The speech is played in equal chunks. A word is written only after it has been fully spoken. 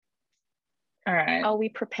All right. Are we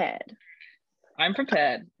prepared? I'm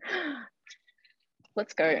prepared.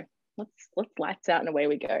 Let's go. Let's lights out and away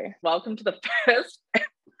we go. Welcome to the first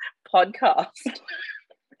podcast.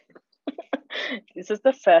 This is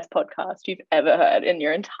the first podcast you've ever heard in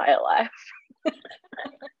your entire life.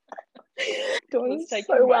 Doing so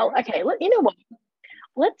well. Okay, you know what?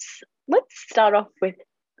 Let's start off with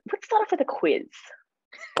a quiz.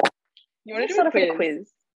 You want to do a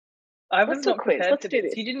quiz? I was not prepared for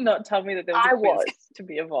this. You did not tell me that there was a quiz to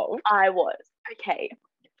be involved. I was. Okay.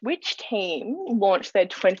 Which team launched their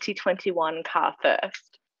 2021 car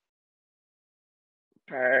first?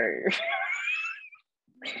 Bro.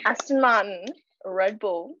 Aston Martin, Red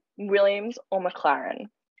Bull, Williams, or McLaren?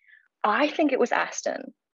 I think it was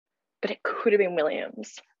Aston, but it could have been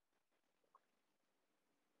Williams.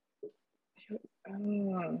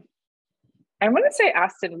 I'm going to say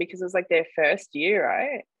Aston because it was like their first year,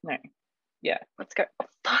 right? No. Yeah. Let's go. Oh,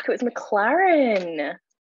 fuck, it was McLaren.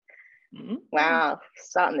 Mm-hmm. Wow,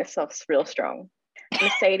 starting this off real strong.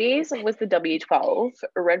 Mercedes was the W12.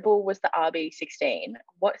 Red Bull was the RB16.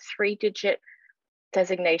 What three-digit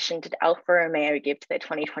designation did Alfa Romeo give to their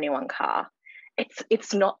 2021 car?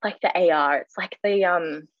 It's not like the AR. It's like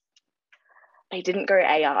the they didn't go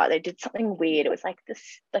AR. They did something weird. It was like this,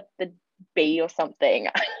 like the B or something.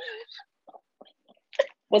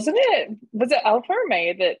 Was it Alfa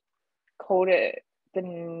Romeo that called it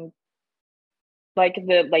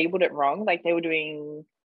labeled it wrong? Like they were doing.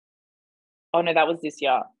 Oh no, that was this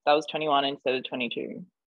year. That was 21 instead of 22.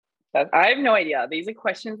 I have no idea. These are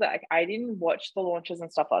questions that I didn't watch the launches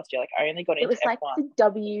and stuff last year. Like I only got into F1. It was like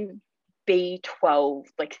the WB12,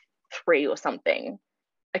 like 3 or something.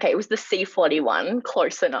 Okay, it was the C41.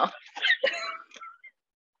 Close enough.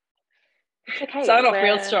 Okay. Start off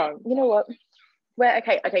real strong. You know what?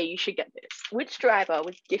 Okay, you should get this. Which driver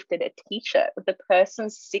was gifted a t-shirt with the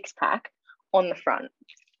person's six-pack on the front?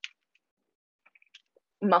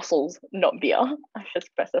 Muscles, not beer, I should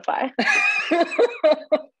specify.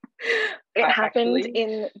 It happened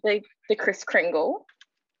in the Kris Kringle.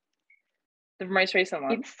 The most recent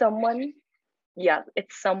one. It's someone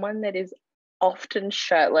that is often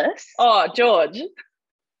shirtless. Oh, George.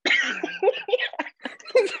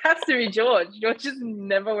 It has to be George. George is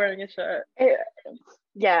never wearing a shirt.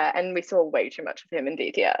 Yeah, and we saw way too much of him in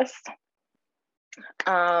DTS.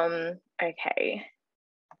 Okay.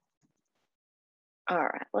 All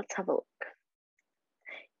right, let's have a look.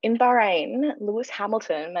 In Bahrain, Lewis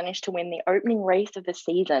Hamilton managed to win the opening race of the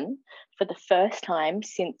season for the first time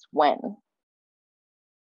since when?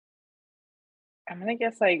 I'm going to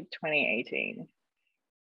guess like 2018.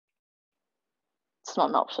 It's not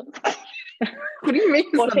an option. What do you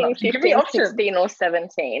mean? 14, 15, 16 or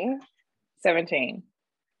 17? 17.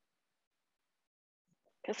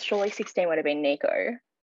 Because surely 16 would have been Nico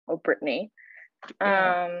or Brittany.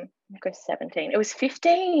 Yeah. Go 17. It was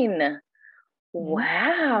 15.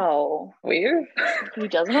 Wow. Weird. He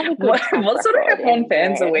doesn't have a good what sort of F1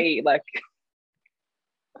 fans are we? Like,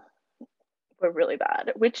 we're really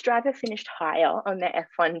bad. Which driver finished higher on their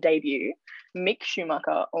F1 debut? Mick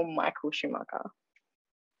Schumacher or Michael Schumacher?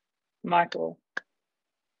 Michael. I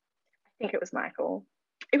think it was Michael.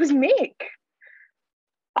 It was Mick.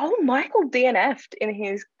 Oh, Michael DNF'd in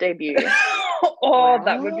his debut. Wow.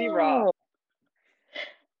 That would be rough.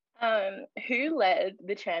 Who led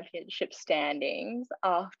the championship standings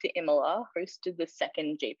after Imola hosted the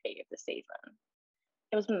second GP of the season?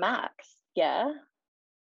 It was Max, yeah?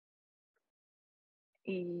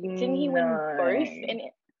 Didn't he win both in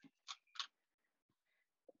it?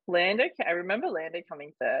 Lando, I remember Lando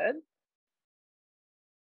coming third.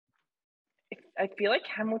 I feel like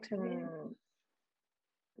Hamilton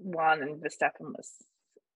won and Verstappen was...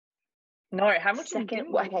 No, Hamilton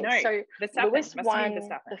didn't. Okay, no, so Verstappen. Lewis won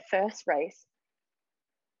the first race.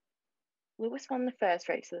 Lewis won the first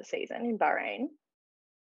race of the season in Bahrain.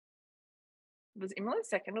 Was Imola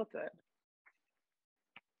second or third?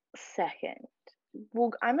 Second.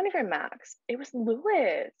 Well, I'm going to go Max. It was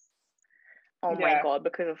Lewis. Oh my God,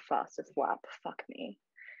 because of fastest lap. Fuck me.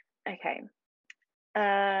 Okay.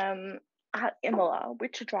 At Imola,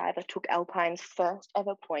 which driver took Alpine's first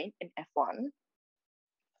ever point in F1?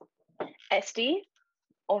 Esti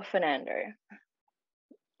or Fernando?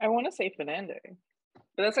 I want to say Fernando,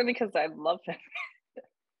 but that's only because I love him.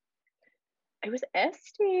 It was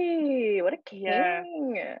Esti. What a king.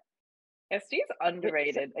 Yeah. Esti is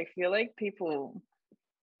underrated. I feel like people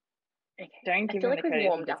don't give him the credit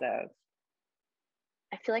he deserves.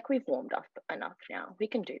 I feel like we've warmed up enough now. We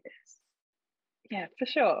can do this. Yeah, for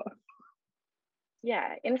sure.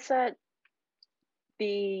 Yeah, insert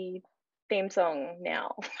the theme song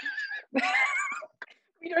now.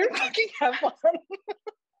 We don't fucking have one.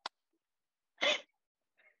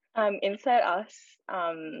 Insert us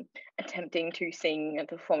attempting to sing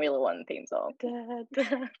the Formula One theme song. Da, da,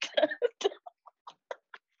 da, da.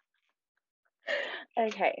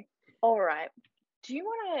 Okay, all right. Do you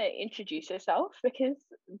want to introduce yourself? Because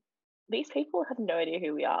these people have no idea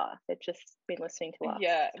who we are. They've just been listening to us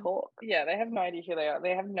talk. Yeah, they have no idea who they are.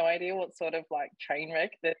 They have no idea what sort of like train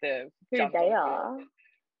wreck that they've who they are.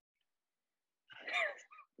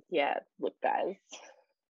 Yeah, look, guys,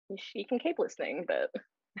 you can keep listening, but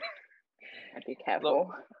be careful.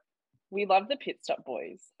 Look, we love the Pit Stop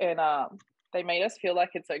Boys, and they made us feel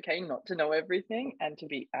like it's okay not to know everything and to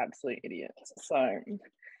be absolute idiots. So, sorry,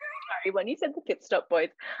 when you said the Pit Stop Boys,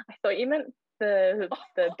 I thought you meant the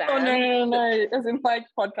band. Oh no, as in like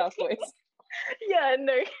podcast boys. Yeah,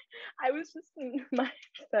 no, I was just, my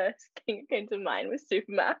first thing that came to mind was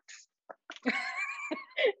Supermax.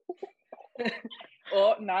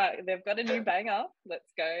 Oh no, they've got a new banger.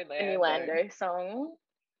 Let's go, Lando. A new Lando song.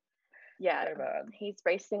 Yeah, so he's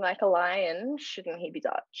racing like a lion. Shouldn't he be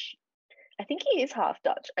Dutch? I think he is half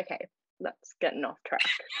Dutch. Okay, that's getting off track.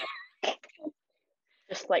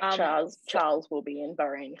 Just like Charles will be in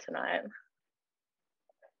Bahrain tonight.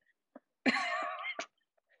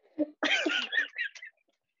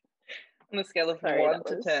 On a scale of 1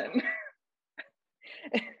 to 10.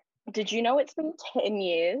 Did you know it's been 10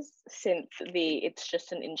 years since it's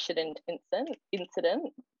just an incident?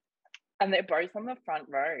 And they're both on the front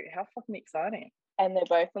row. How fucking exciting. And they're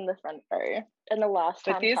both on the front row. And the last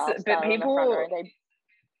time people, on the front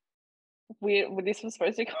row, this was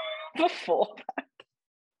supposed to come before that.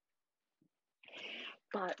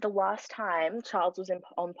 But the last time Charles was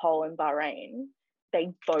on pole in Bahrain,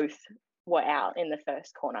 they both were out in the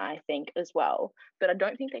first corner, I think, as well. But I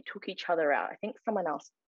don't think they took each other out. I think someone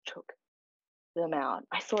else took them out.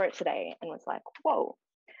 I saw it today and was like, whoa.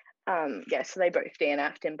 So they both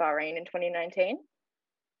DNF'd in Bahrain in 2019.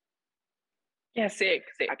 Yeah, sick.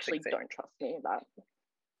 Actually, don't trust me about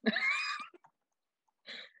it.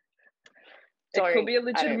 Could be a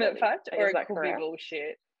legitimate fact, or it could be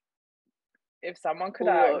bullshit. If someone could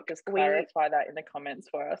just clarify that in the comments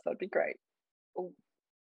for us, that'd be great.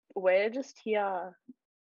 We're just here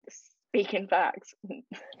speaking facts.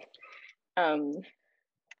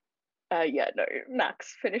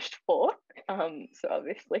 Max finished fourth. So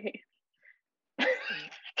obviously,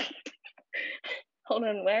 hold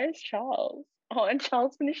on, where is Charles? Oh, and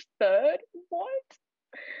Charles finished third. What?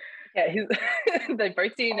 Yeah, they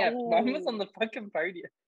both DNF. One was on the fucking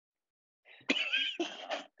podium.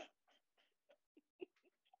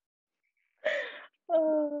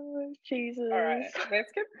 Oh, Jesus. All right,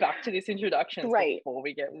 let's get back to this introduction before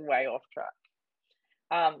we get way off track.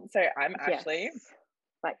 So I'm Ashley.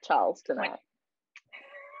 Like Charles tonight.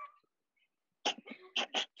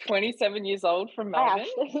 27 years old from Melbourne.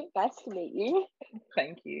 Hi, Ashley. Nice to meet you.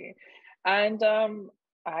 Thank you. And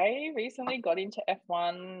I recently got into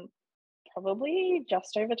F1 probably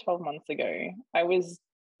just over 12 months ago.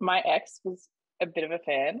 My ex was a bit of a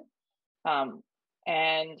fan.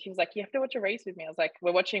 And he was like, you have to watch a race with me. I was like,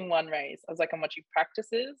 we're watching one race. I was like, I'm watching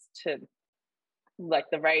practices to like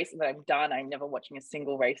the race, and then I'm done. I'm never watching a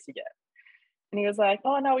single race again. And he was like,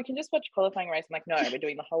 oh no, we can just watch qualifying race. I'm like, no, we're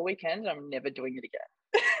doing the whole weekend and I'm never doing it again.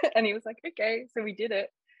 And he was like, okay. So we did it.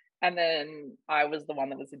 And then I was the one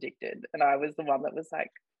that was addicted. And I was the one that was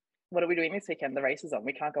like, what are we doing this weekend? The race is on.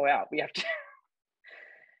 We can't go out. We have to.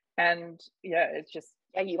 And yeah, it's just.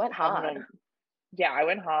 Yeah, you went hard. Yeah, I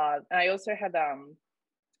went hard. And I also had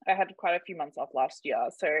I had quite a few months off last year.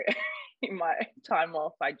 So in my time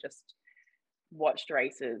off, I just watched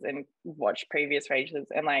races and watched previous races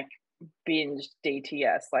and like binged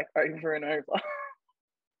DTS like over and over.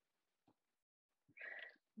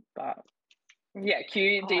 But yeah,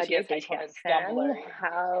 cue DTS comments down below.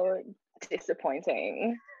 How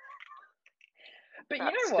disappointing. But you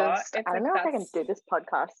know what? I don't know if I can do this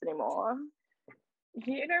podcast anymore.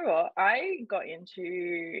 You know what? I got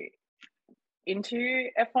into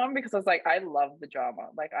F1 because I was like, I love the drama.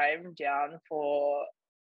 Like I'm down for,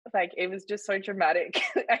 like, it was just so dramatic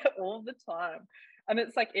all the time. And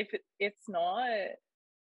it's like, if it's not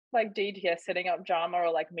like DTS setting up drama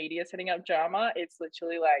or like media setting up drama, it's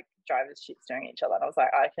literally like drivers shit staring each other. And I was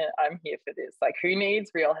like, I'm here for this. Like, who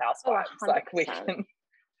needs Real Housewives? Oh, like we can.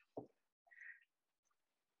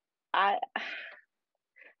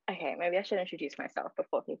 Okay, maybe I should introduce myself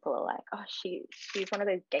before people are like, oh, she's one of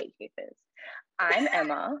those gatekeepers. I'm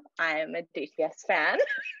Emma. I'm a DTS fan.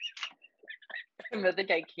 Emma the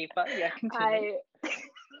gatekeeper. Yeah, continue.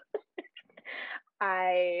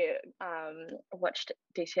 I watched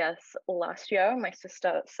DTS last year. My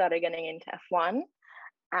sister started getting into F1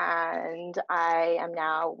 And I am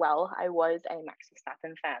now, well, I was a Max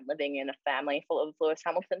Verstappen fan living in a family full of Lewis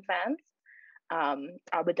Hamilton fans.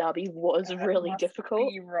 Abu Dhabi was really difficult.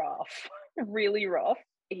 Be rough. Really rough.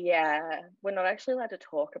 Yeah, we're not actually allowed to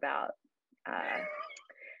talk about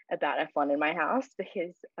F1 in my house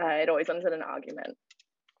because it always ends in an argument.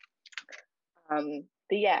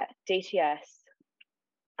 But yeah, DTS,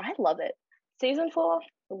 I love it. Season 4,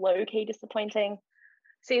 low-key disappointing.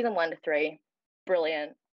 Season 1 to 3,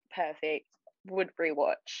 brilliant, perfect, would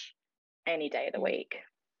rewatch any day of the week.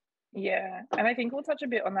 Yeah, and I think we'll touch a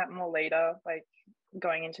bit on that more later, like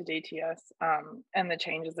going into DTS and the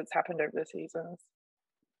changes that's happened over the seasons.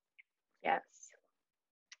 Yes.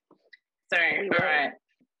 So, all right,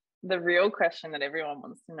 the real question that everyone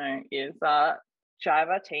wants to know is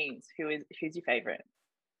driver teams. Who's your favorite?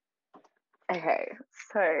 Okay,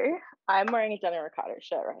 so I'm wearing a Daniel Ricciardo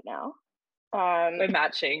shirt right now. We're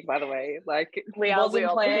matching, by the way. Like, we are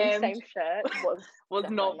wearing the same shirt. Was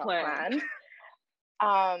not planned.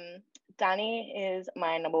 Danny is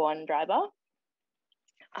my number one driver,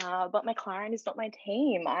 but McLaren is not my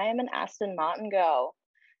team. I am an Aston Martin girl.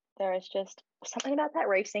 There is just something about that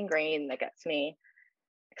racing green that gets me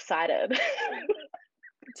excited.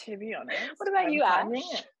 To be honest, what about you,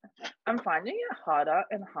 Ash? I'm finding it harder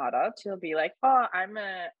and harder to be like, oh, I'm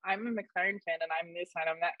a McLaren fan and I'm this and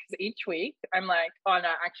I'm that, because each week I'm like, oh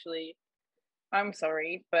no, actually, I'm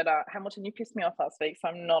sorry, but Hamilton, you pissed me off last week, so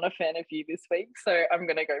I'm not a fan of you this week, so I'm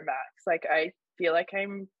gonna go Max. Like, I feel like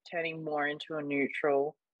I'm turning more into a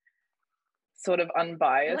neutral, sort of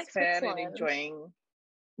unbiased fan and enjoying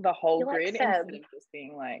the whole grid instead of just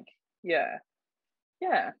being like, yeah.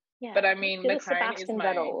 But I mean, McLaren is my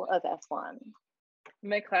Vettel of F1.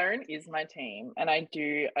 McLaren is my team, and I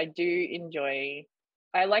do enjoy.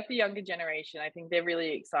 I like the younger generation. I think they're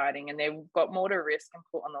really exciting, and they've got more to risk and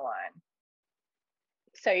put on the line.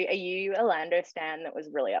 So, are you a Lando stan that was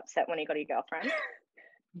really upset when he got a girlfriend?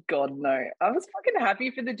 God, no. I was fucking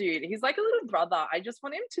happy for the dude. He's like a little brother. I just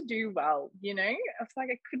want him to do well, you know? I was like,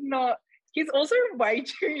 I could not. He's also way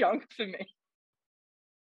too young for me.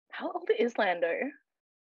 How old is Lando?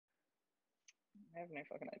 I have no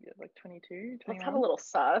fucking idea. Like 22, 21? Let's have a little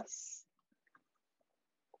sus.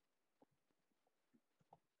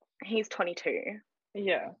 He's 22.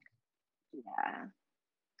 Yeah.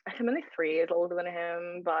 I'm only 3 years older than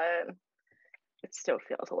him, but it still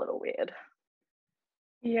feels a little weird.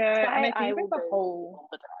 Yeah, and I think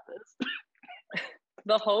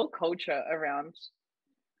the whole culture around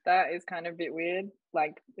that is kind of a bit weird.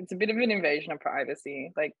 Like, it's a bit of an invasion of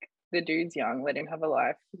privacy. Like, the dude's young, let him have a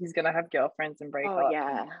life. He's gonna have girlfriends and break up.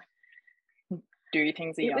 Yeah. And do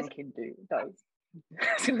things a young kid does.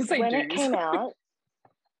 I was gonna say when it came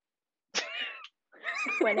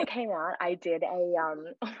out, I did a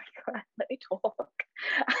oh my god, let me talk.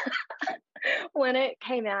 When it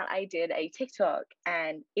came out, I did a TikTok,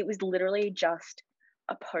 and it was literally just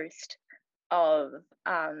a post of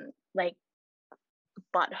like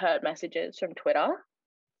butthurt messages from Twitter.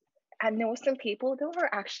 And there were some people that were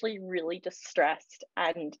actually really distressed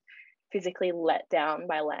and physically let down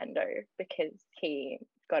by Lando because he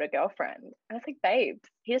got a girlfriend. And I was like, babe,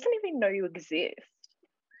 he doesn't even know you exist.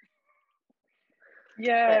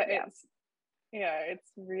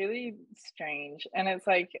 It's really strange. And it's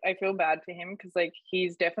like, I feel bad for him because, like,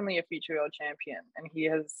 he's definitely a future world champion. And he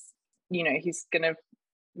has, you know, he's going to,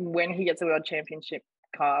 when he gets a world championship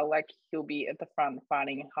car, like, he'll be at the front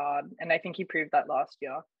fighting hard. And I think he proved that last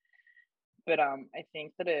year. But I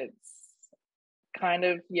think that it's kind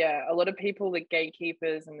of, a lot of people, the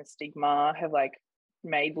gatekeepers and the stigma, have like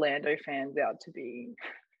made Lando fans out to be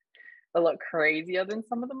a lot crazier than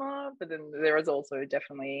some of them are. But then there is also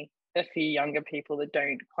definitely a few younger people that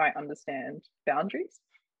don't quite understand boundaries.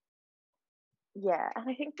 Yeah, and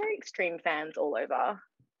I think they're extreme fans all over.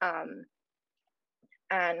 And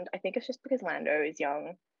I think it's just because Lando is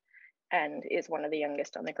young and is one of the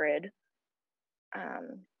youngest on the grid,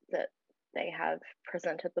 that they have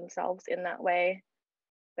presented themselves in that way.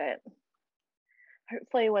 But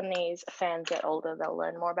hopefully when these fans get older, they'll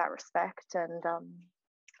learn more about respect and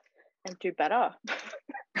do better.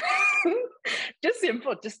 Just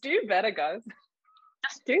simple. Just do better, guys.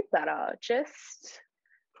 Just do better. Just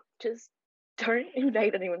don't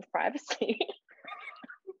invade anyone's privacy.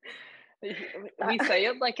 We say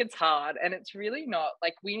it like it's hard, and it's really not.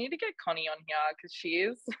 Like, we need to get Connie on here because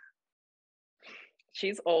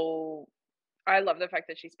she's all. I love the fact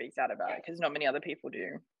that she speaks out about it because not many other people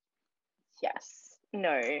do. Yes.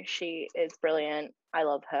 No, she is brilliant. I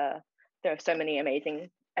love her. There are so many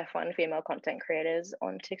amazing F1 female content creators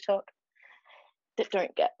on TikTok. that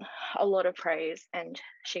don't get a lot of praise, and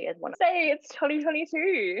she is one. Say it's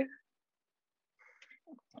 2022.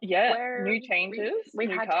 Yeah, new changes. We've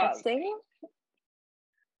new had cars. testing.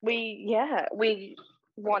 We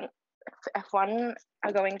want F1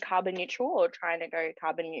 are going carbon neutral or trying to go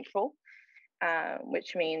carbon neutral,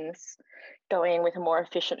 which means going with a more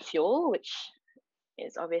efficient fuel, which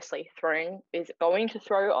is obviously going to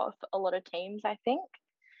throw off a lot of teams, I think.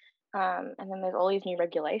 And then there's all these new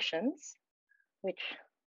regulations, which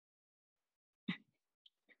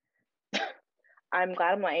I'm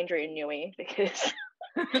glad I'm not Adrian Newey, because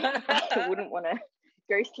I wouldn't want to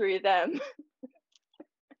go through them.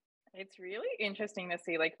 It's really interesting to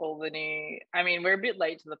see like all the new, I mean, we're a bit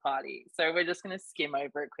late to the party, so we're just going to skim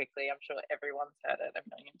over it quickly. I'm sure everyone's heard it a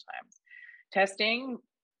million times. Testing,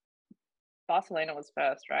 Barcelona was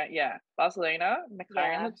first, right? Yeah. Barcelona,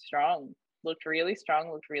 McLaren looked strong, looked really strong,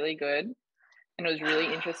 looked really good. And it was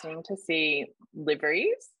really interesting to see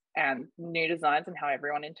liveries and new designs and how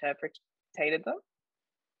everyone interpreted them.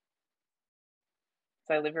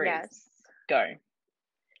 So liveries, go.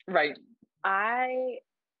 Right. I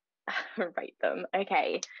rate them.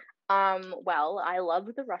 Okay. Well, I love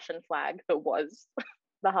the Russian flag that was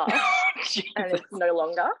the Haas and it's no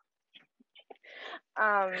longer.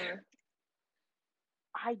 I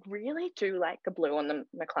really do like the blue on the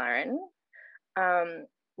McLaren.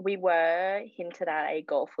 We were hinted at a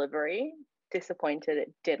golf livery. Disappointed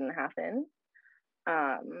it didn't happen.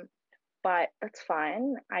 But that's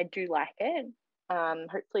fine. I do like it.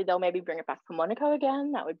 Hopefully they'll maybe bring it back for Monaco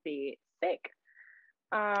again. That would be sick.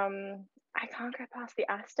 I can't go past the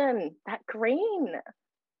Aston, that green,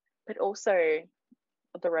 but also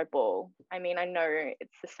the Red Bull. I mean, I know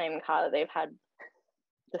it's the same car that they've had,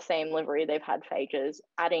 the same livery they've had for ages,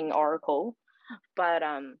 adding Oracle, but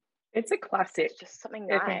it's a classic. It's just something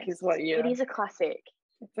nice. I think is what you. It is a classic.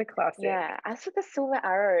 It's a classic. Yeah. As for the silver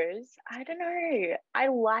arrows, I don't know. I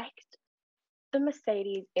liked the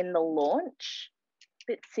Mercedes in the launch,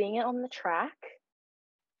 but seeing it on the track,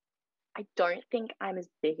 I don't think I'm as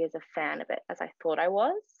big as a fan of it as I thought I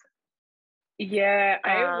was. Yeah,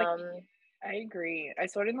 I agree. I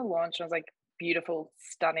saw it in the launch and I was like, beautiful,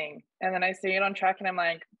 stunning. And then I see it on track and I'm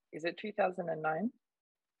like, is it 2009?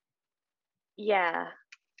 Yeah.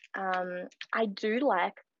 I do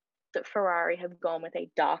like that Ferrari have gone with a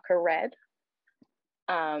darker red.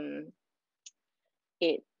 I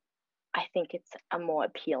think it's a more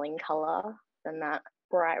appealing color than that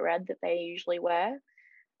bright red that they usually wear.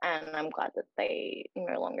 And I'm glad that they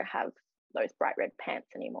no longer have those bright red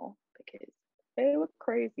pants anymore, because they look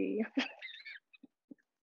crazy.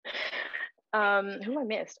 Who I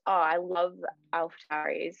missed? Oh, I love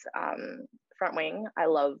AlphaTauri's front wing. I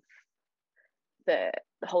love the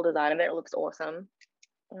whole design of it. It looks awesome.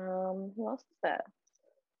 Who else is there?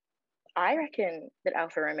 I reckon that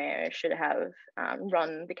Alfa Romeo should have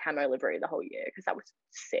run the camo livery the whole year, because that was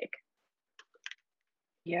sick.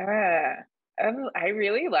 Yeah, I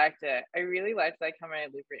really liked it. I really liked that camo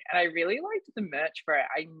livery, and I really liked the merch for it.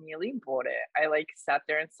 I nearly bought it. I like sat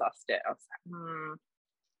there and sussed it. I was like,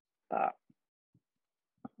 but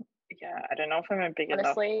yeah, I don't know if I'm a big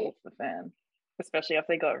enough Alfa fan, especially if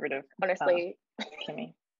they got rid of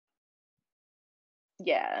Kimi.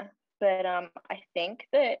 Yeah, but I think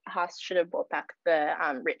that Haas should have brought back the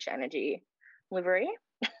Rich Energy livery.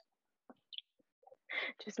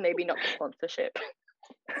 Just maybe not the sponsorship.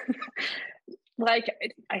 Like,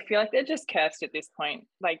 I feel like they're just cursed at this point.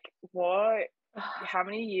 Like, what? How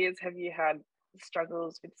many years have you had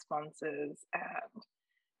struggles with sponsors? And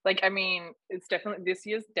like, I mean, it's definitely, this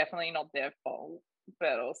year's definitely not their fault,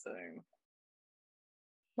 but also,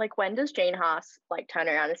 like, when does Jane Haas like turn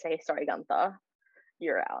around and say, "Sorry, Gunther,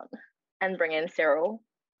 you're out," and bring in Cyril,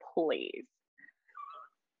 please?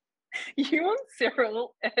 You want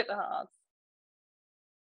Cyril at Haas?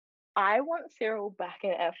 I want Cyril back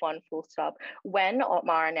in F1 full stop. When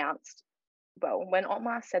Otmar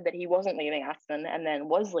said that he wasn't leaving Aston and then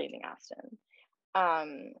was leaving Aston,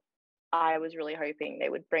 I was really hoping they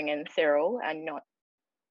would bring in Cyril and not,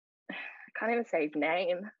 I can't even say his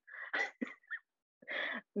name,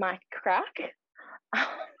 Mike Crack.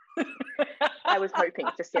 I was hoping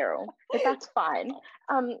for Cyril, but that's fine.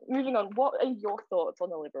 Moving on, what are your thoughts on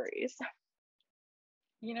the liveries?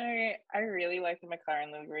 You know, I really like the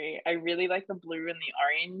McLaren livery. I really like the blue and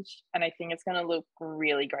the orange, and I think it's going to look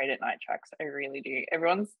really great at night tracks. I really do.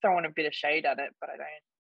 Everyone's throwing a bit of shade at it, but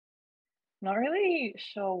not really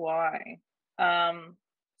sure why.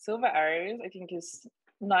 Silver arrows, I think, is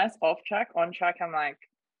nice off track. On track, I'm like,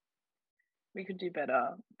 we could do better.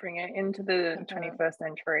 Bring it into the 21st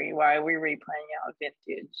century. Why are we replaying our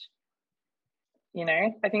vintage? You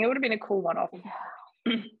know, I think it would have been a cool one-off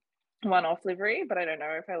Yeah. one-off livery, but I don't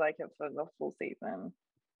know if I like it for the full season.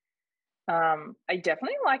 I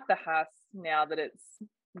definitely like the Haas now that it's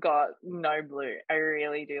got no blue. I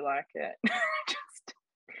really do like it. Just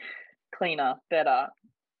cleaner, better.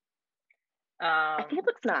 I think it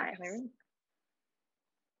looks nice.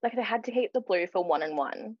 Like they had to keep the blue for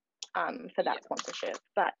 1-1 for that sponsorship,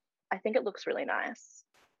 but I think it looks really nice.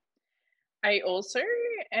 I also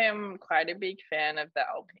am quite a big fan of the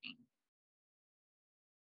Alpine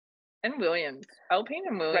and Williams. Alpine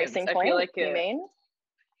and Williams. Racing I Point, feel like you mean?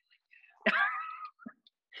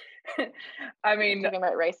 I mean, talking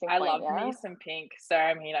about Racing Point, I love yeah? me some pink. So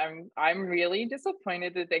I mean, I'm really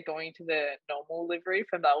disappointed that they're going to the normal livery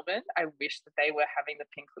for Melbourne. I wish that they were having the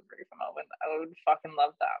pink livery for Melbourne. I would fucking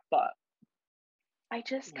love that, but I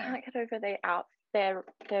just can't get over their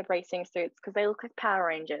racing suits because they look like Power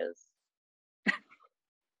Rangers.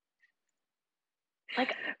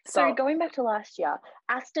 Like, so going back to last year,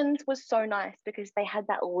 Aston's was so nice because they had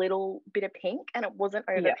that little bit of pink and it wasn't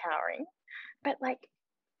overpowering. But like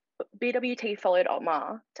BWT followed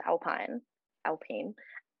Otmar to Alpine,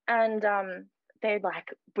 and they're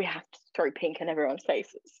like, we have to throw pink in everyone's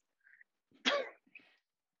faces.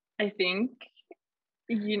 I think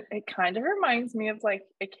it kind of reminds me of like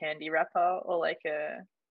a candy wrapper or like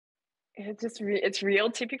it's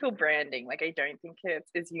real typical branding. Like I don't think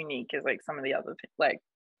it's as unique as like some of the other like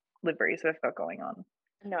liveries we've got going on.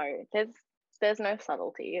 No, there's no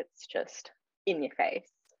subtlety. It's just in your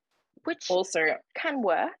face, which also can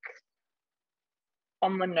work.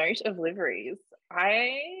 On the note of liveries,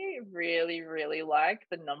 I really, really like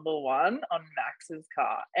the number 1 on Max's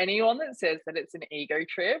car. Anyone that says that it's an ego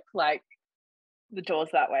trip, like the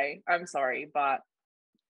door's that way. I'm sorry, but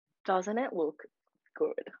doesn't it look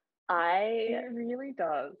good? It really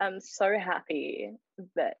does. I'm so happy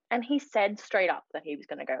that, and he said straight up that he was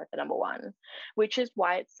going to go with the number 1, which is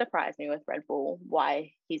why it surprised me with Red Bull,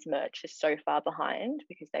 why his merch is so far behind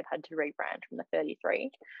because they've had to rebrand from the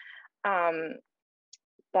 33.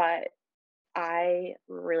 But I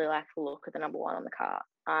really like the look of the number 1 on the car.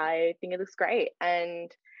 I think it looks great. And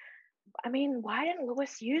I mean, why didn't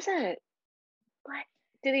Lewis use it? Like,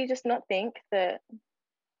 did he just not think that?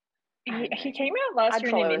 He came out last year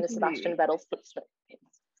in an interview. Sebastian Vettel's footsteps.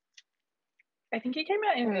 I think he came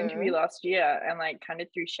out in an interview last year and like kind of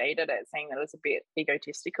threw shade at it, saying that it was a bit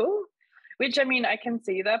egotistical. Which I mean, I can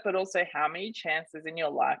see that, but also how many chances in your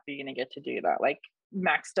life are you going to get to do that? Like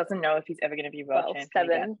Max doesn't know if he's ever going to be world champion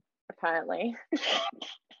 7 again. Apparently.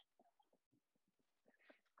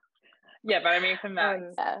 Yeah, but I mean for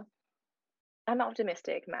Max. I'm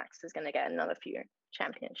optimistic Max is going to get another few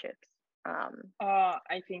championships.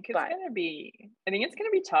 I think it's going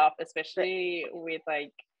to be tough, especially with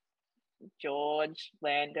like George,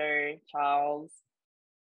 Lando, Charles.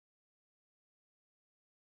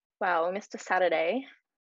 Well, Mr. Saturday,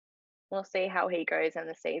 we'll see how he goes in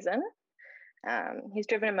the season. He's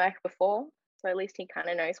driven a Merc before, so at least he kind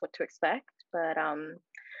of knows what to expect. But I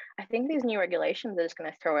think these new regulations are just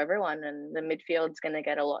going to throw everyone, and the midfield's going to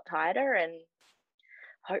get a lot tighter, and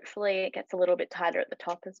hopefully it gets a little bit tighter at the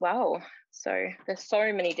top as well. So there's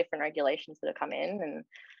so many different regulations that have come in,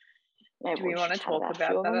 and do we want to talk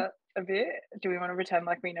about that a bit? Do we want to pretend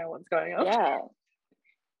like we know what's going on? Yeah.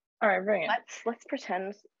 All right, brilliant. Let's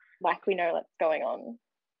pretend like we know what's going on.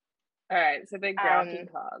 All right, so they're grounding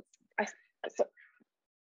cars.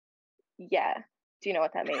 Yeah. Do you know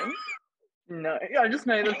what that means? No, I just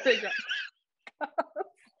know that they're grounding cars.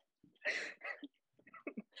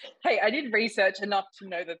 Hey, I did research enough to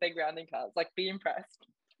know that they're grounding cars. Like, be impressed.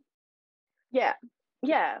 Yeah.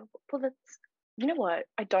 Well, you know what?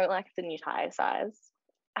 I don't like the new tyre size.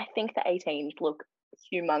 I think the 18s look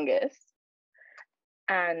humongous.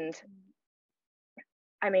 And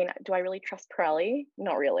I mean, do I really trust Pirelli?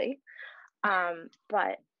 Not really.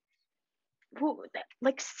 But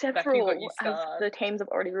like several of the teams have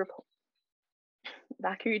already reported.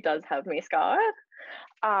 Baku does have me scarred.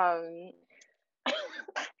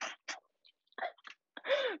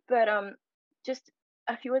 But just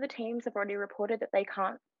a few of the teams have already reported that they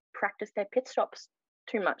can't practice their pit stops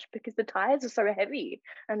too much because the tires are so heavy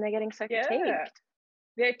and they're getting so fatigued.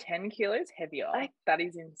 They're 10 kilos heavier. That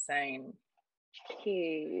is insane.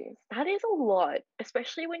 Jeez, that is a lot,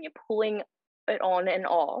 especially when you're pulling it on and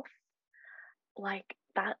off. Like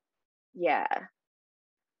that, yeah.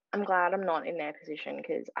 I'm glad I'm not in their position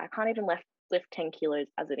because I can't even lift 10 kilos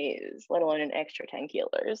as it is, let alone an extra 10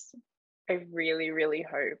 kilos. I really, really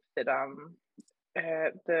hope that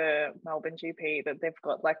the Melbourne GP that they've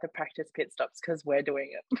got like the practice pit stops because we're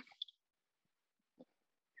doing it.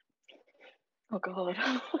 Oh God.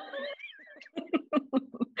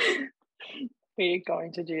 We're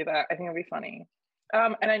going to do that. I think it'll be funny.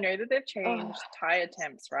 And I know that they've changed tire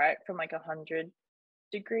temps, right, from like 100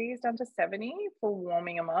 degrees down to 70 for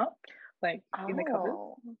warming them up, like in the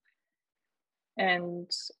cupboard. And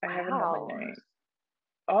I have another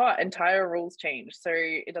note. And tire rules change, so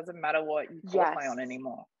it doesn't matter what you qualify on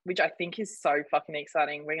anymore, which I think is so fucking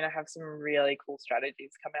exciting. We're gonna have some really cool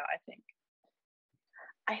strategies come out, I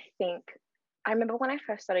think. I remember when I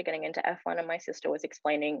first started getting into F1 and my sister was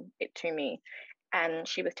explaining it to me, and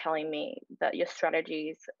she was telling me that your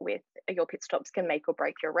strategies with your pit stops can make or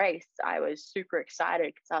break your race. I was super excited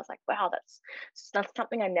because I was like, wow, that's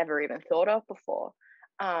something I never even thought of before.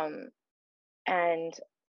 And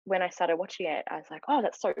when I started watching it, I was like, oh,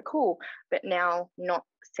 that's so cool. But now not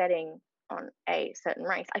setting on a certain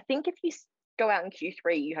race. I think if you go out in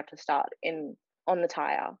Q3, you have to start on the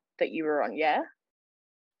tire that you were on, yeah?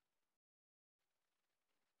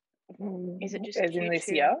 Is it just as in this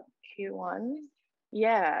year? Q1?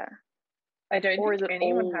 Yeah. I don't think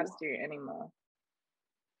anyone has to anymore.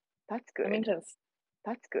 That's good.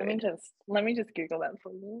 That's good. Let me just Google that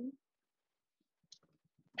for you.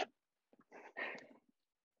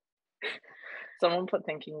 Someone put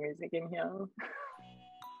thinking music in here.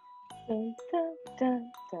 Dun, dun,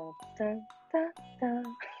 dun, dun, dun, dun.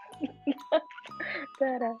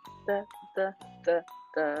 Da, da, da, da, da,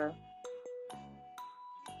 da.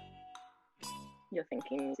 Your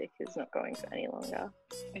thinking music is not going for any longer.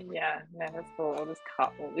 Yeah, no, that's cool. I'll just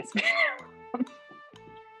cut all this.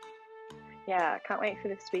 Yeah, I can't wait for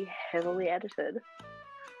this to be heavily edited.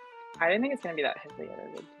 I don't think it's going to be that heavily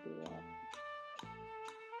edited to do that.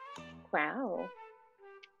 Wow.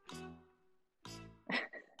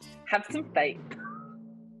 Have some faith.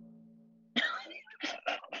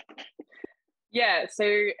 Yeah, so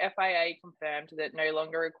FIA confirmed that no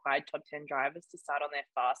longer required top 10 drivers to start on their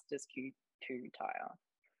fastest Q2 tyre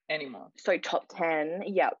anymore. So top 10,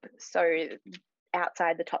 yep. So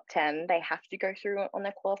outside the top 10, they have to go through on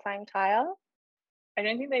their qualifying tyre? I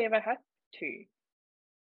don't think they ever had to.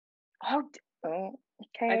 Oh,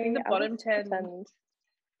 okay. I think the bottom 10...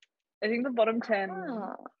 I think the bottom 10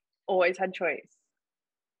 always had choice.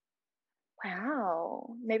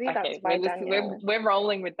 Wow. Maybe that's why we're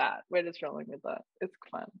rolling with that. We're just rolling with that. It's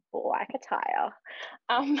fun. Like a tire.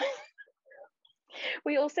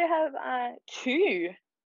 We also have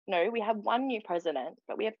we have one new president,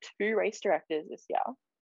 but we have 2 race directors this year.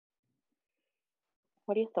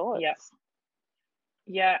 What are your thoughts?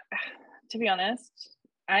 Yeah. To be honest,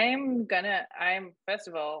 first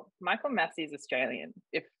of all, Michael Masi is Australian,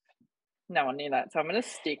 if no one knew that. So I'm going to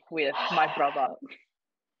stick with my brother.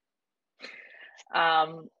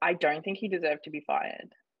 I don't think he deserved to be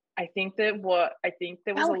fired. I think there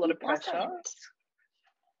was a lot of pressure.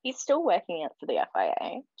 He's still working it for the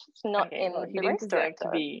FIA, just not in the race director. He didn't deserve to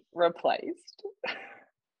be replaced.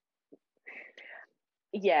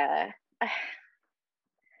 Yeah.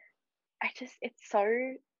 It's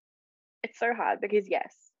so hard because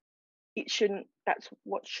yes, that's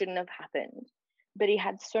what shouldn't have happened. But he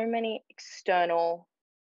had so many external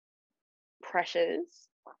pressures,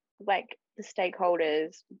 like the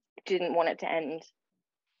stakeholders didn't want it to end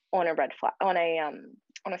on a red flag, on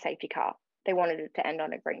a safety car. They wanted it to end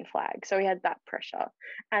on a green flag. So he had that pressure.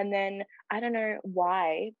 And then I don't know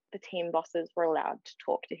why the team bosses were allowed to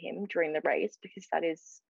talk to him during the race, because that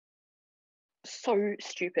is so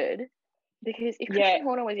stupid. Because if Christian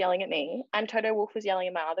Horner was yelling at me and Toto Wolff was yelling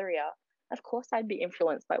in my other ear, of course I'd be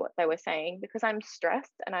influenced by what they were saying, because I'm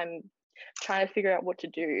stressed and I'm trying to figure out what to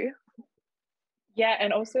do. Yeah,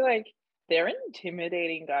 and also like they're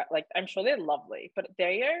intimidating guys. Like I'm sure they're lovely, but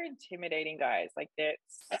they are intimidating guys. Like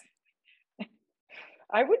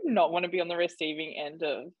I would not want to be on the receiving end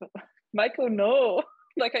of Michael. No,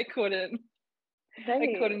 like I couldn't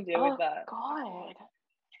deal with that. God,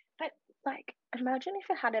 but like imagine if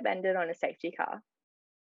it had ended on a safety car.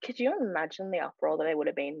 Could you imagine the uproar that they would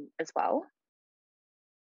have been as well?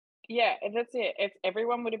 Yeah, and that's it. If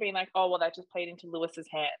everyone would have been like, oh, well, that just played into Lewis's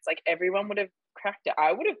hands. Like everyone would have cracked it.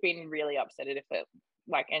 I would have been really upset if it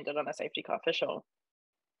like ended on a safety car for sure.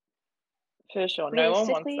 For sure. No one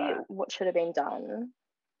wants that. What should have been done?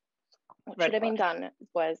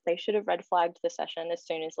 Was they should have red flagged the session as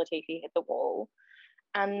soon as Latifi hit the wall.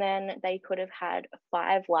 And then they could have had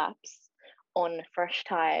 5 laps on fresh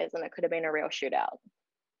tyres and it could have been a real shootout.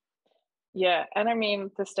 Yeah, and I mean,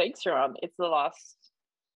 the stakes are on. It's the last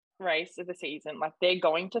race of the season. Like they're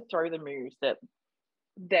going to throw the moves that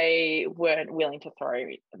they weren't willing to throw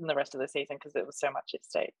in the rest of the season because there was so much at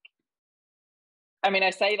stake. I mean,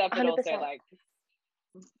 I say that, but 100%. Also like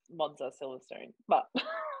Monza, Silverstone, but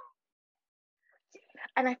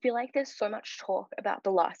And I feel like there's so much talk about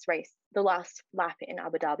the last lap in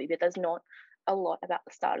Abu Dhabi, but there's not a lot about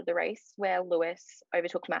the start of the race where Lewis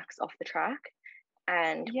overtook Max off the track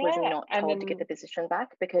and was not told to get the position back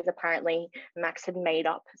because apparently Max had made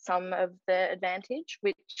up some of the advantage,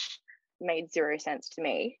 which made zero sense to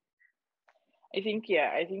me. I think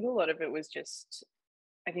a lot of it was just,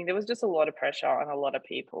 I think there was just a lot of pressure on a lot of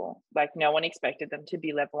people. Like no one expected them to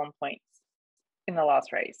be level on points in the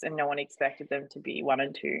last race, and no one expected them to be 1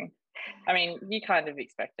 and 2. I mean, you kind of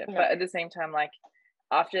expect it, but at the same time, like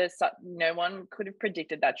no one could have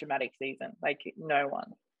predicted that dramatic season. Like no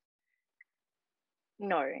one.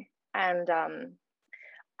 No, and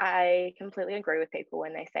I completely agree with people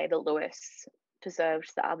when they say that Lewis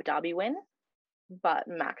deserved the Abu Dhabi win, but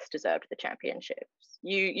Max deserved the championships.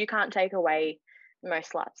 You can't take away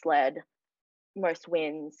most laps led, most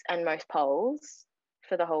wins, and most poles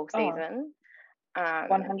for the whole season.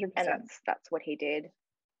 100%. And that's what he did.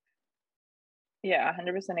 Yeah,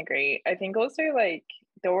 100% agree. I think also like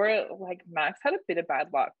there were like Max had a bit of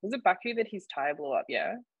bad luck. Was it Baku that his tire blew up?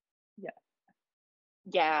 Yeah.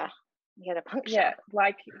 He had a puncture. Yeah,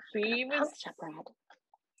 like he was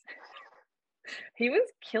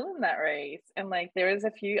killing that race, and like there was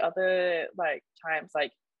a few other like times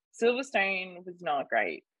like Silverstone was not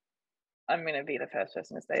great. I'm gonna be the first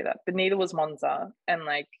person to say that, but neither was Monza, and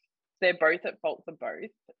like they're both at fault for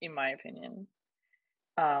both, in my opinion.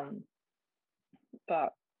 But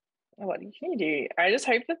what can you do? I just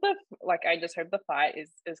hope that the fight is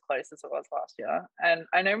as close as it was last year. And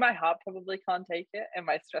I know my heart probably can't take it, and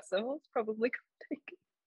my stress levels probably can't take it.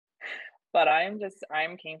 But I'm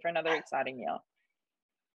keen for another exciting year.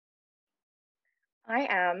 I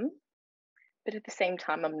am, but at the same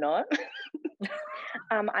time, I'm not.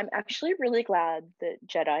 I'm actually really glad that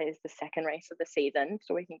Jeddah is the second race of the season,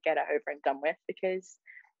 so we can get it over and done with, because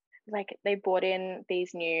like they brought in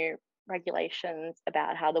these new regulations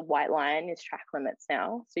about how the white line is track limits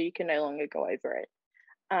now, so you can no longer go over it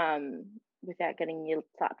without getting your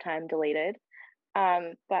lap time deleted.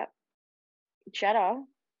 But Jeddah,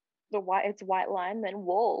 it's white line then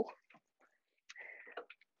wall.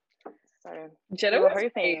 So Jeddah was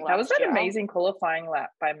hoping that was an amazing qualifying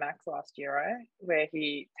lap by Max last year, right? Where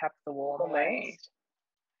he tapped the wall on the way.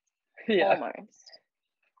 Yeah. Almost.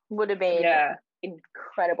 Would have been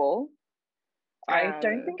incredible. I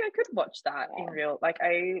don't think I could watch that in real. Like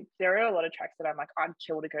there are a lot of tracks that I'm like, I'd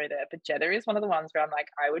kill to go there, but Jeddah is one of the ones where I'm like,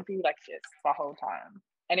 I would be like this the whole time.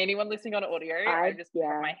 And anyone listening on audio, I just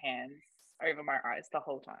have my hands over my eyes the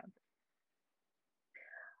whole time.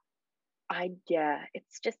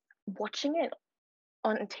 It's just watching it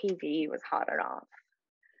on TV was hard enough,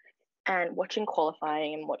 and watching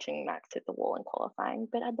qualifying and watching Max hit the wall in qualifying.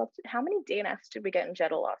 But I'd love to. How many DNFs did we get in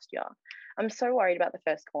Jeddah last year? I'm so worried about the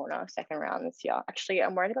first corner, second round this year. Actually,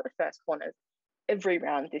 I'm worried about the first corners every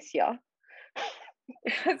round this year. I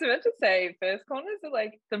was about to say, first corners are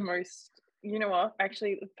like the most. You know what?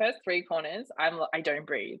 Actually, the first 3 corners, I don't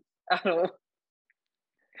breathe at all.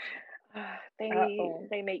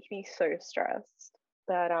 They make me so stressed.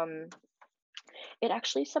 But it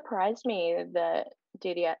actually surprised me that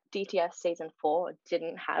DTS season 4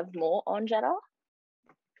 didn't have more on Jeddah.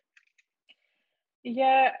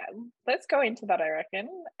 Yeah, let's go into that, I reckon.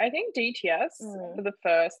 I think DTS for the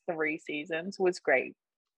first 3 seasons was great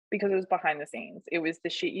because it was behind the scenes. It was the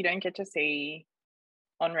shit you don't get to see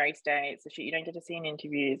on race day. It's the shit you don't get to see in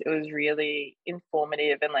interviews. It was really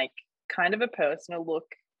informative and like kind of a personal look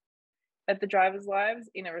at the drivers' lives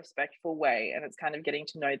in a respectful way, and it's kind of getting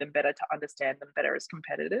to know them better, to understand them better as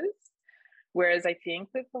competitors. Whereas I think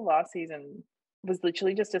that the last season was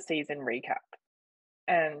literally just a season recap,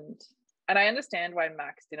 and I understand why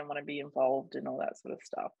Max didn't want to be involved in all that sort of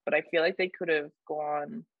stuff, but I feel like they could have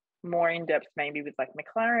gone more in depth maybe with like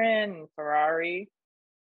McLaren and Ferrari,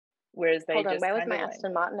 whereas they where was my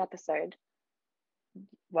Aston Martin episode?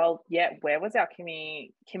 Well, yeah, where was our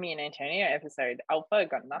Kimi and Antonio episode? Alpha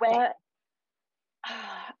got nothing.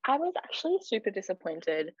 I was actually super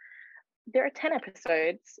disappointed. There are 10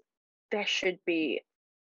 episodes. There should be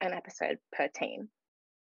an episode per team.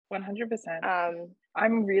 100%.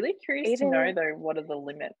 I'm really curious to know, though, what are the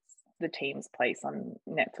limits the teams place on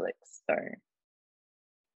Netflix, though?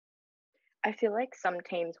 I feel like some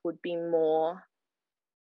teams would be more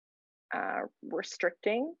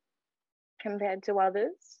restricting compared to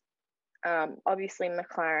others. Obviously,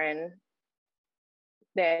 McLaren,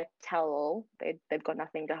 they're tell-all. They've got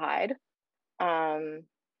nothing to hide.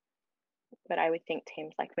 But I would think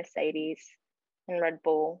teams like Mercedes and Red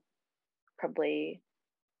Bull probably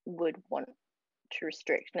would want to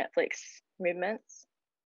restrict Netflix movements.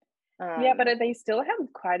 Yeah, but they still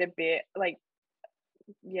have quite a bit, like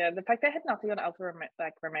Yeah, the fact they had nothing on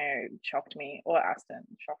Romeo shocked me, or Aston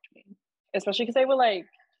shocked me, especially because they were like,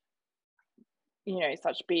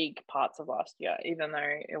 such big parts of last year, even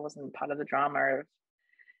though it wasn't part of the drama of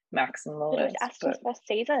Max and But it Lewis. was Aston's first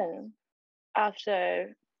season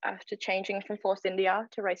after changing from Force India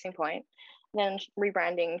to Racing Point, then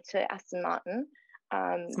rebranding to Aston Martin.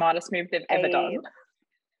 Smartest move they've ever done.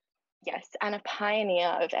 Yes, and a pioneer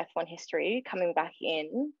of F1 history coming back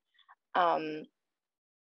in.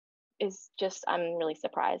 Is just, I'm really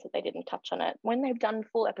surprised that they didn't touch on it when they've done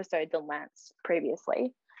full episodes on Lance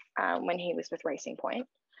previously, when he was with Racing Point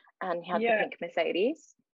and he had the pink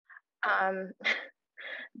Mercedes.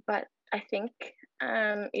 But I think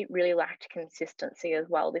it really lacked consistency as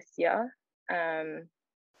well this year. There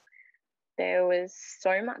was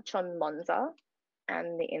so much on Monza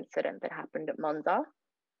and the incident that happened at Monza.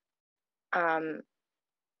 That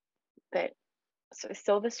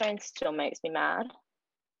Silverstone still makes me mad.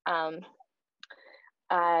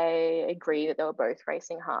 I agree that they were both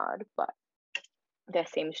racing hard, but there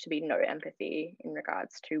seems to be no empathy in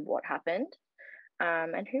regards to what happened.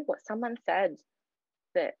 And someone said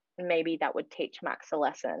that maybe that would teach Max a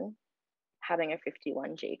lesson, having a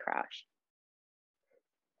 51G crash.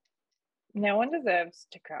 No one deserves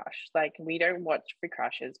to crash. Like, we don't watch for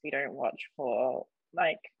crashes. We don't watch for,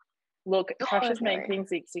 crashes make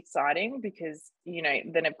things exciting because,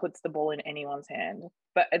 then it puts the ball in anyone's hand.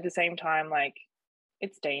 But at the same time,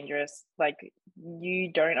 it's dangerous.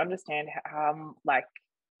 You don't understand how,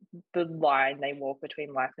 the line they walk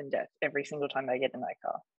between life and death every single time they get in that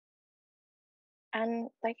car. And,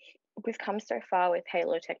 we've come so far with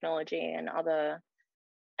Halo technology and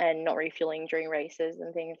not refueling during races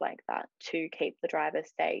and things like that to keep the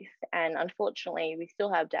drivers safe. And unfortunately, we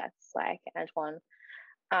still have deaths like Antoine.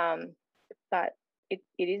 But it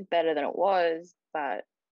is better than it was. But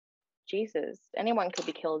Jesus, anyone could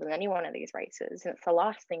be killed in any one of these races. And it's the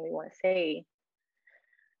last thing we want to see.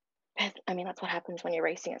 I mean, that's what happens when you're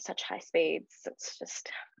racing at such high speeds. It's just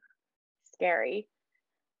scary.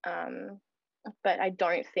 But I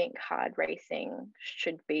don't think hard racing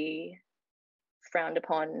should be frowned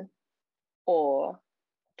upon or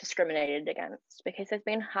discriminated against, because there's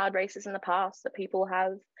been hard races in the past that people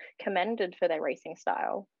have commended for their racing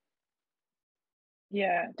style.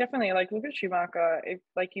 Yeah, definitely. Look at Schumacher.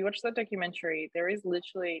 If you watch that documentary, there is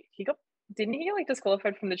literally didn't he get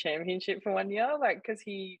disqualified from the championship for 1 year, because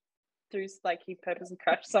he he purposely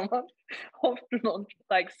crashed someone off, so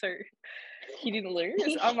he didn't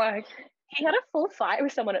lose. I'm like, he had a full fight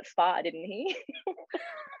with someone at Spa, didn't he?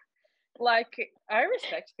 I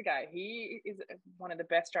respect the guy. He is one of the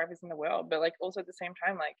best drivers in the world, but also at the same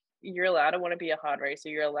time, you're allowed to want to be a hard racer.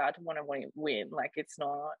 You're allowed to want to win. It's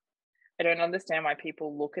not. I don't understand why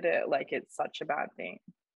people look at it like it's such a bad thing.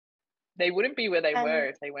 They wouldn't be where they were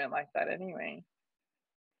if they weren't like that anyway.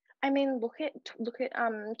 I mean, look at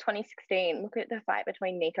 2016. Look at the fight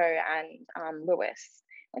between Nico and Lewis.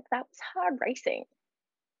 That was hard racing.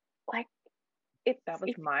 That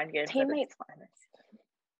was mind games. Teammates.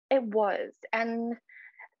 It was, and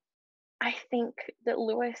I think that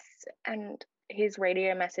Lewis and his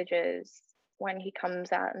radio messages, when he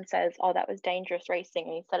comes out and says, "Oh, that was dangerous racing,"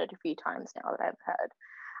 and he said it a few times now that I've heard.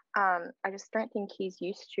 I just don't think he's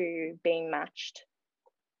used to being matched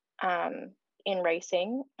in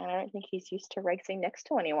racing, and I don't think he's used to racing next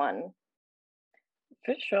to anyone.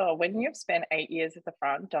 For sure. When you've spent 8 years at the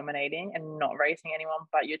front dominating and not racing anyone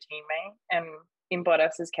but your teammate, and in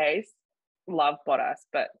Bottas's case, love Bottas,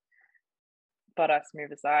 but Bottas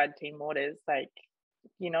move aside, team orders,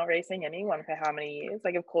 you're not racing anyone for how many years?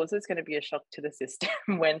 Of course it's going to be a shock to the system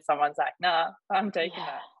when someone's like, nah, I'm taking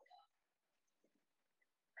that.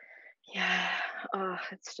 Yeah. Oh,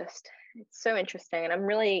 it's so interesting. And I'm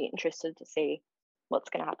really interested to see what's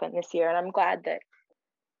going to happen this year. And I'm glad that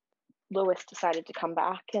Lewis decided to come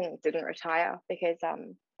back and didn't retire, because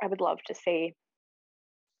I would love to see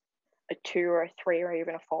a 2 or a 3 or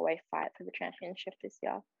even a 4-way fight for the championship this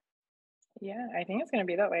year. Yeah, I think it's going to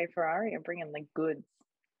be that way. Ferrari are bringing the goods.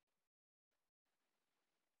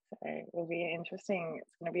 So it will be interesting.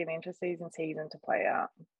 It's going to be an interesting season to play out.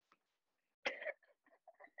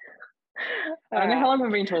 I don't know how long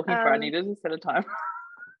we've been talking for. I needed to set a time.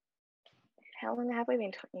 How long have we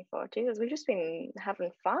been talking for? Jesus, we've just been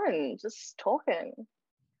having fun, just talking.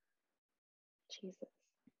 Jesus,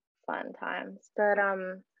 fun times. But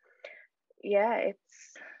yeah,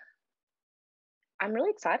 I'm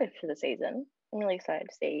really excited for the season. I'm really excited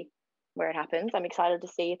to see where it happens. I'm excited to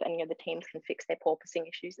see if any of the teams can fix their porpoising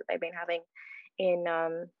issues that they've been having in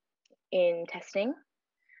testing.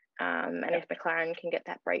 And if McLaren can get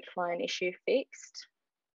that brake line issue fixed.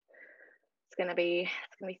 gonna be,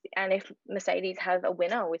 and if Mercedes have a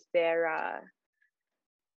winner with their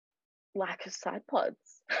lack of side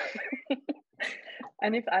pods.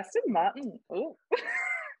 And if Aston Martin,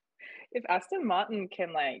 if Aston Martin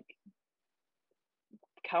can like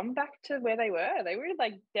come back to where they were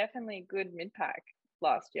like definitely good mid-pack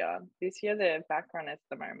last year. This year they're back runners at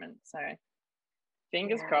the moment, so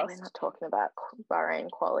fingers crossed. We're not talking about Bahrain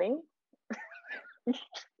quali.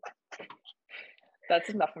 That's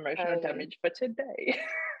enough emotional damage for today.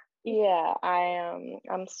 Yeah,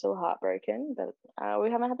 I'm still heartbroken, but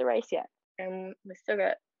we haven't had the race yet, and we still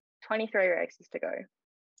got 23 races to go.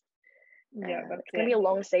 Yeah, that's it's gonna be a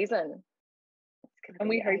long season. And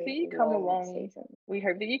we hope that you come along. We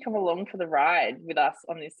hope that you come along for the ride with us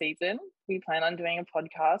on this season. We plan on doing a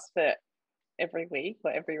podcast for every week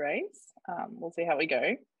or every race. We'll see how we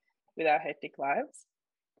go with our hectic lives.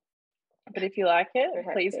 But if you like it,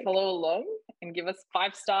 please follow along and give us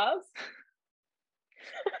 5 stars.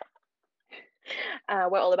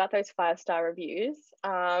 We're all about those 5-star reviews.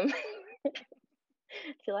 I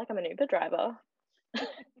feel like I'm an Uber driver.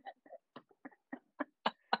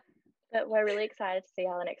 But we're really excited to see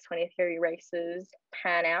how the next 23 races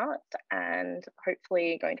pan out, and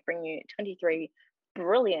hopefully going to bring you 23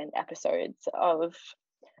 brilliant episodes of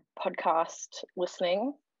podcast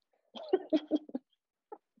listening.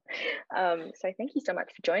 So thank you so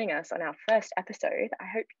much for joining us on our first episode. I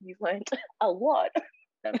hope you learned a lot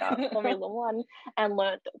about Formula One and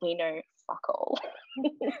learned that we know fuck all.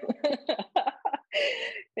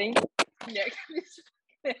 Thank you.